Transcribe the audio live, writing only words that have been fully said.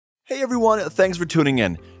Hey everyone, thanks for tuning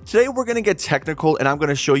in. Today we're going to get technical and I'm going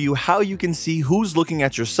to show you how you can see who's looking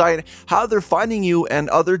at your site, how they're finding you, and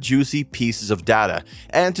other juicy pieces of data.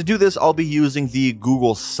 And to do this, I'll be using the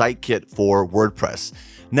Google Site Kit for WordPress.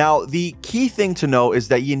 Now, the key thing to know is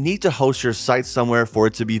that you need to host your site somewhere for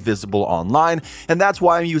it to be visible online, and that's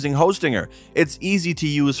why I'm using Hostinger. It's easy to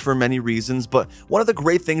use for many reasons, but one of the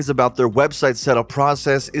great things about their website setup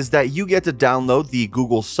process is that you get to download the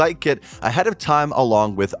Google Site Kit ahead of time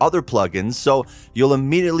along with other plugins, so you'll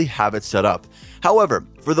immediately have it set up. However,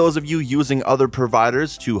 for those of you using other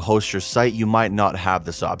providers to host your site, you might not have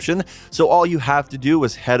this option. So all you have to do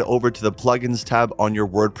is head over to the Plugins tab on your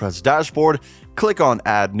WordPress dashboard, click on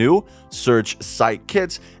Add New, search Site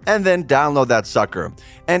Kit, and then download that sucker.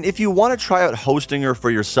 And if you want to try out Hostinger for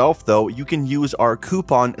yourself though, you can use our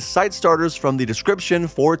coupon Site Starters from the description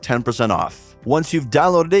for 10% off. Once you've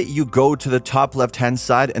downloaded it, you go to the top left-hand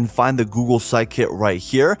side and find the Google Site Kit right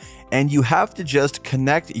here, and you have to just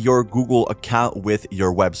connect your Google account with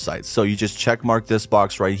your website. So you just check mark this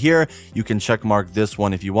box right here. You can check mark this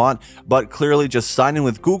one if you want, but clearly just sign in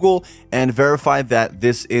with Google and verify that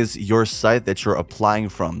this is your site that you're applying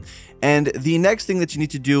from. And the next thing that you need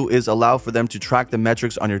to do is allow for them to track the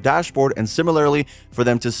metrics on your dashboard, and similarly for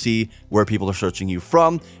them to see where people are searching you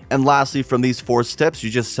from. And lastly, from these 4 steps, you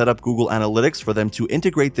just set up Google Analytics for them to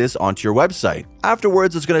integrate this onto your website.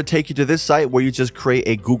 Afterwards, it's going to take you to this site where you just create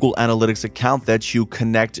a Google Analytics account that you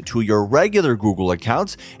connect to your regular Google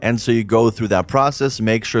account. And so you go through that process,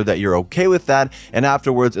 make sure that you're okay with that. And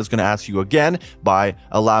afterwards, it's going to ask you again by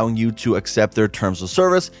allowing you to accept their terms of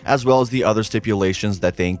service, as well as the other stipulations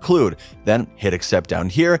that they include. Then hit accept down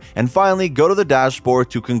here, and finally go to the dashboard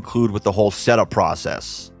to conclude with the whole setup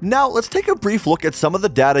process. Now let's take a brief look at some of the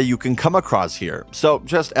data you can come across here. So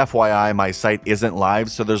just FYI, my site isn't live,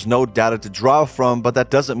 so there's no data to draw from, but that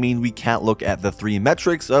doesn't mean we can't look at the 3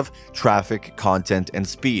 metrics of traffic, content, and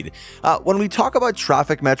speed. When we talk about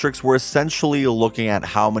traffic metrics, we're essentially looking at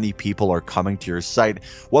how many people are coming to your site,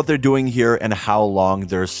 what they're doing here, and how long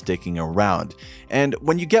they're sticking around. And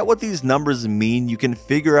when you get what these numbers mean, you can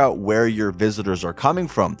figure out where your visitors are coming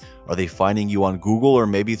from. Are they finding you on Google or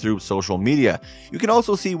maybe through social media? You can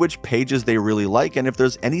also see which pages they really like and if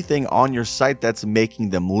there's anything on your site that's making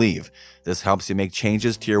them leave. This helps you make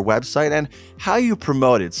changes to your website and how you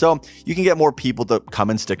promote it, so you can get more people to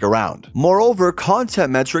come and stick around. Moreover,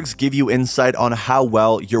 content metrics give you insight on how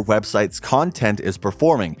well your website's content is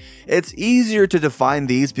performing. It's easier to define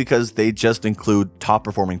these because they just include top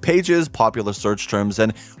performing pages, popular search terms,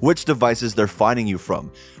 and which devices they're finding you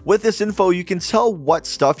from. With this info, you can tell what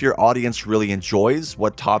stuff your audience really enjoys,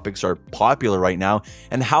 what topics are popular right now,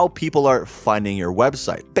 and how people are finding your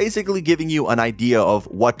website, basically giving you an idea of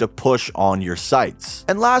what to push on your sites.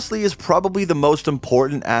 And lastly is probably the most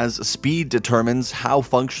important, as speed determines how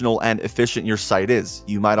functional and efficient your site is.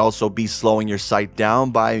 You might also be slowing your site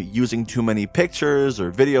down by using too many pictures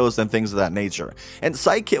or videos and things of that nature. And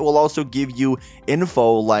SiteKit will also give you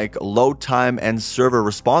info like load time and server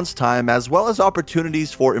response time, as well as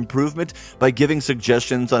opportunities for improvement by giving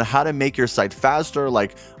suggestions on how to make your site faster,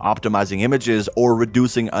 like optimizing images or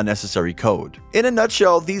reducing unnecessary code. In a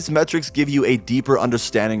nutshell, these metrics give you a deeper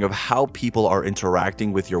understanding of how people are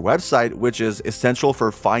interacting with your website, which is essential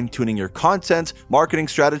for fine-tuning your content, marketing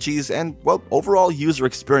strategies, and, well, overall user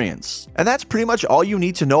experience. And that's pretty much all you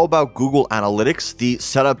need to know about Google Analytics. The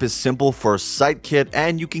setup is simple for SiteKit,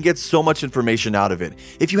 and you can get so much information out of it.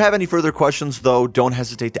 If you have any further questions, though, don't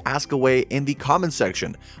hesitate to ask away in the comment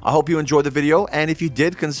section. I hope you enjoyed the video, and if you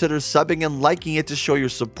did, consider subbing and liking it to show your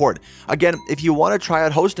support. Again, if you want to try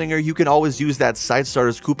out Hostinger, you can always use that Site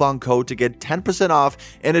Starters coupon code to get 10% off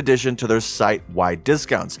in addition to their site-wide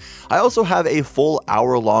discounts. I also have a full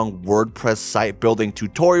hour-long WordPress site building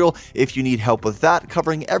tutorial if you need help with that,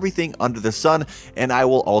 covering everything under the sun, and I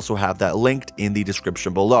will also have that linked in the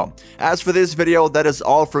description below. As for this video, that is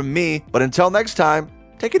all from me, but until next time,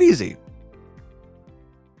 take it easy.